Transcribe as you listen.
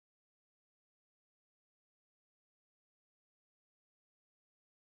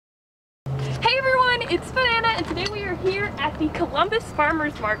it's Banana, and today we are here at the Columbus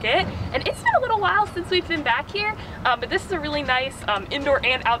Farmers Market, and it's been a little while since we've been back here, but this is a really nice indoor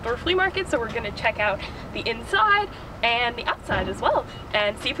and outdoor flea market, so we're going to check out the inside and the outside as well,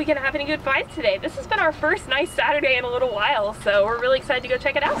 and see if we can have any good finds today. This has been our first nice Saturday in a little while, so we're really excited to go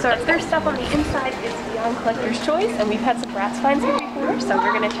check it out. So our first up on the inside is Beyond Kollectors Choice, and we've had some Bratz finds here before, so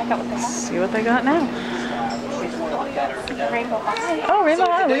we're going to check out what they have. See what they got now. Rainbow High. Oh, Rainbow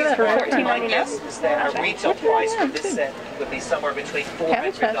High, look at that. $14.99. My guess is that our retail price for this set would be somewhere between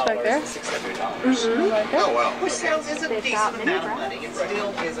 $400 and $600. Oh, wow. Which sounds is a decent amount of money. It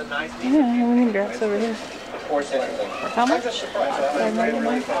still is a nice piece. Yeah, we need Bratz over here. How much?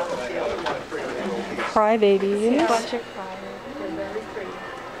 Crybabies. A bunch of crybabies.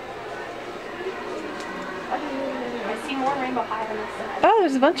 I see more Rainbow High on this side. Oh,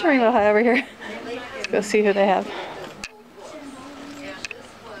 there's a bunch of Rainbow High over here. Let's go see who they have.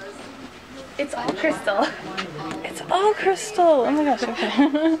 It's all crystal. It's all crystal. Oh my gosh,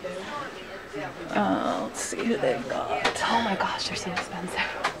 okay. Let's see who they've got. Oh my gosh, they're so expensive.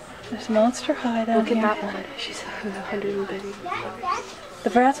 There's Monster High down here. Look at that one. She's $130. The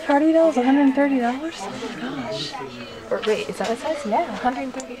Bratz Party doll is $130? Oh my gosh. Or wait, is that what it says? Yeah,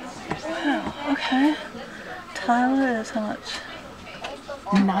 $130. Wow, okay. Tyler is how much?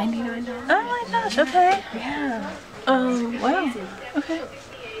 $99. Oh my gosh, okay. Yeah. Wow. Okay.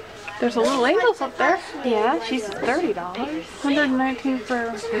 There's a little angels up there. Yeah, she's $30. $119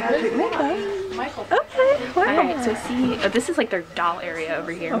 for Magic Makeup. Okay, wow. Alright, so see, this is like their doll area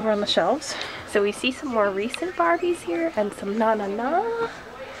over here. Over on the shelves. So we see some more recent Barbies here and some Na-Na-Na.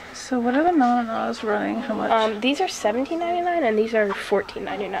 So what are the Na-Na-Nas running? How much? These are $17.99 and these are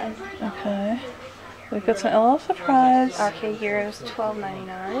 $14.99. Okay. We've got some LL Surprise. Arcade Heroes,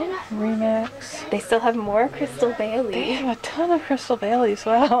 $12.99. Remix. They still have more Crystal Bailey. They have a ton of Crystal Baileys,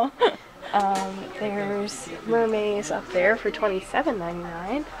 wow. There's Mermaids up there for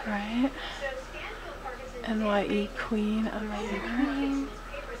 $27.99. Right. NYE Queen up here.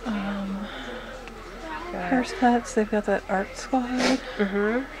 Purse Pets, they've got that Art Squad.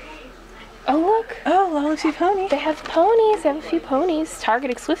 Oh look! Oh, Lolly Pony. They have ponies. They have a few ponies.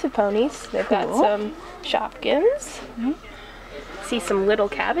 Target exclusive ponies. They've got some Shopkins. See some little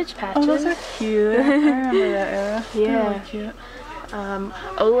Cabbage Patches. Oh, those are cute. I remember that era. Yeah. They're really cute.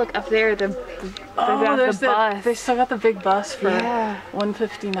 Oh look up there. They got the bus. They still got the big bus for $159.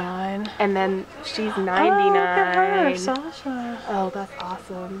 $159. And then she's $99. Oh, look at her, Sasha. Oh, that's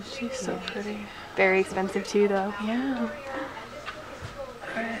awesome. She's so pretty. Very expensive too, though. Yeah.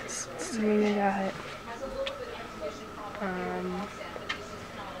 Alright, So we got,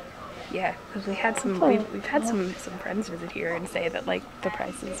 yeah, because we had some, we've had some friends visit here and say that like the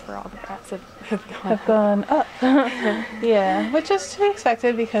prices for all the Bratz have gone up. Yeah, which is to be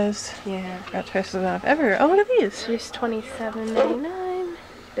expected because Bratz prices have gone up everywhere. Oh, look at these. Just $27.99.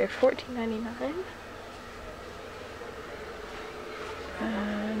 They're $14.99.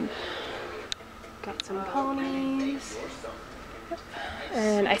 And got some ponies.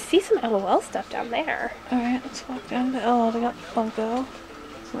 And I see some LOL stuff down there. alright, let's walk down to LOL. They got Funko.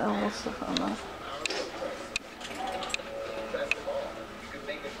 Some LOL stuff on that.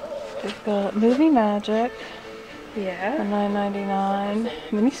 They've got Movie Magic for Yeah. $9.99.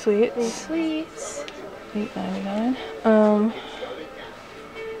 Mini Sweets. Sweets. $8.99.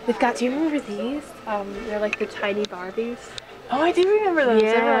 We've got, do you remember these? They're like the tiny Barbies. Oh, I do remember those. They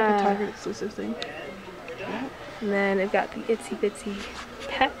were like Yeah. a Target exclusive thing. And then we've got the Itsy Bitsy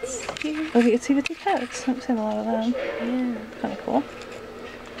Pets here. Oh, the Itsy Bitsy Pets. I've seen a lot of them. Yeah. Kind of cool.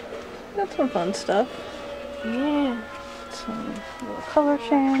 Got some fun stuff. Yeah. Some little color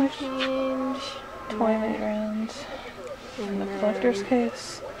change. Change. Toy rounds. And The then collector's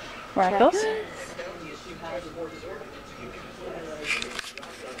case. Miraculous.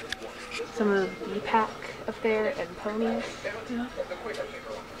 Some of the B-Pack up there and ponies. Yeah.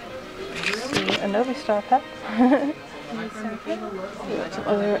 A Novi Star pet. Some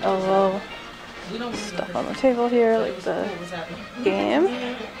other LOL stuff on the table here, like the game.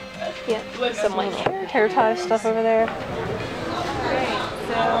 Yeah, some like Hair tie stuff over there.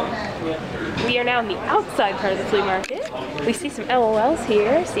 So we are now in the outside part of the flea market. We see some LOLs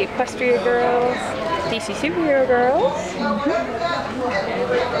here. See Equestria Girls, DC Superhero Girls.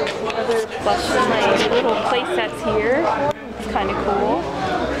 Other plush like little play sets here. It's kind of cool.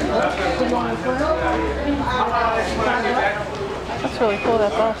 That's really cool,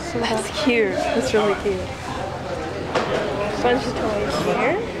 that bus. That's cute. That's really cute. Bunch of toys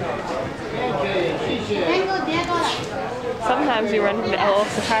here. Sometimes we run into LOL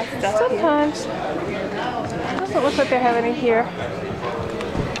surprise stuff. Sometimes. Doesn't look like they have any here.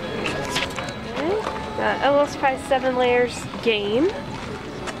 LL Surprise 7 Layers game.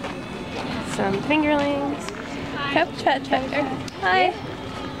 Some fingerlings. Chat. Hi.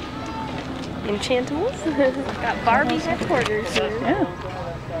 Enchantimals. Got Barbie headquarters here.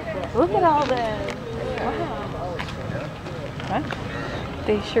 Yeah. Look at all them. Wow.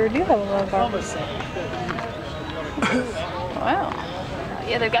 They sure do have a lot of Barbies. Wow.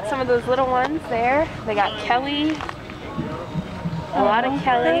 Yeah, they've got some of those little ones there. They got Kelly. A lot of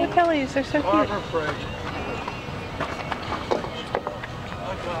Kelly. The Kellys, they're so cute.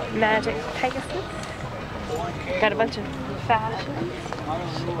 Magic Pegasus. Got a bunch of fashions.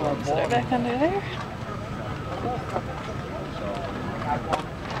 So they're back under there.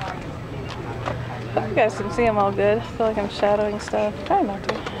 Hope you guys can see them all good. I feel like I'm shadowing stuff. Try not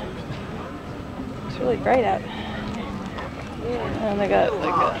to. It's really bright out. And they got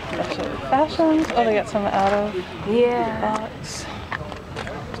like a bunch of fashions. Oh, they got some out of box.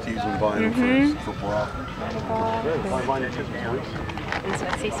 Steve's been buying them for bra. And so I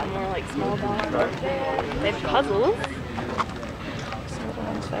see some more like small dolls right there. They have puzzles. Some little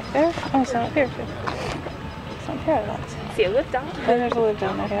ones back there. Oh, some up here too. Some here I like. See a lip doll? Oh, there's a lid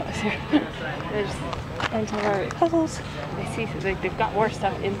down there. Yeah, it's here. There's And some Barbie puzzles. I see they've got more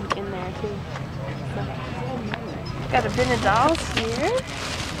stuff in there too. So, got a bin of dolls here.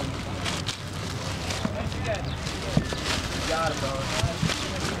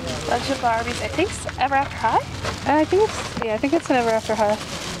 Bunch of Barbies. I think it's Ever After High. I think it's an Ever After High.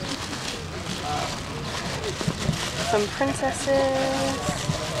 Some princesses.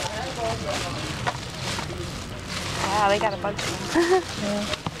 Wow, they got a bunch of them.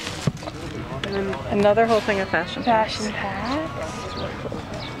 And then Another whole thing of fashion packs.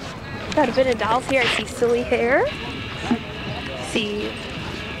 Got a bit of dolls here. I see silly hair. See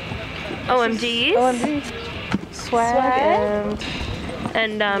OMGs. OMG. Swag.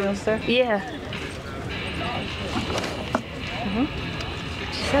 And Yoster. yeah.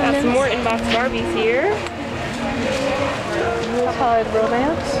 Got some more inbox Barbies here. Tide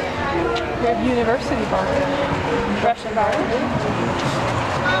Romance. We have University Barbie. Russian Barbie.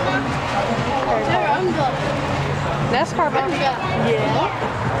 NASCAR Barbie. Yeah.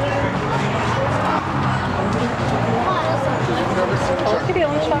 Oh, look at the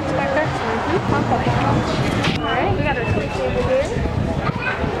orange box back there. Alright, we got our toy table here.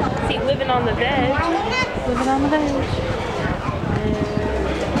 See, Living on the Veg. Living on the Veg. And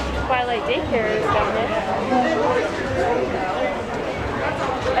Twilight Daycare is down there.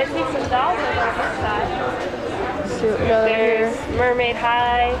 I see some dolls over on this side. Let's see what we got over here. There's Mermaid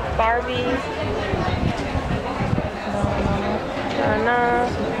High, Barbie.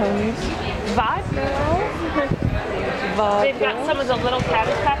 Ponies. Vibe Girls. They've got some of the little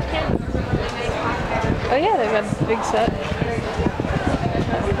Cabbage Patch Kids. Oh yeah, they've got a big set.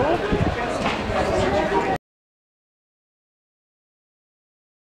 That's cool.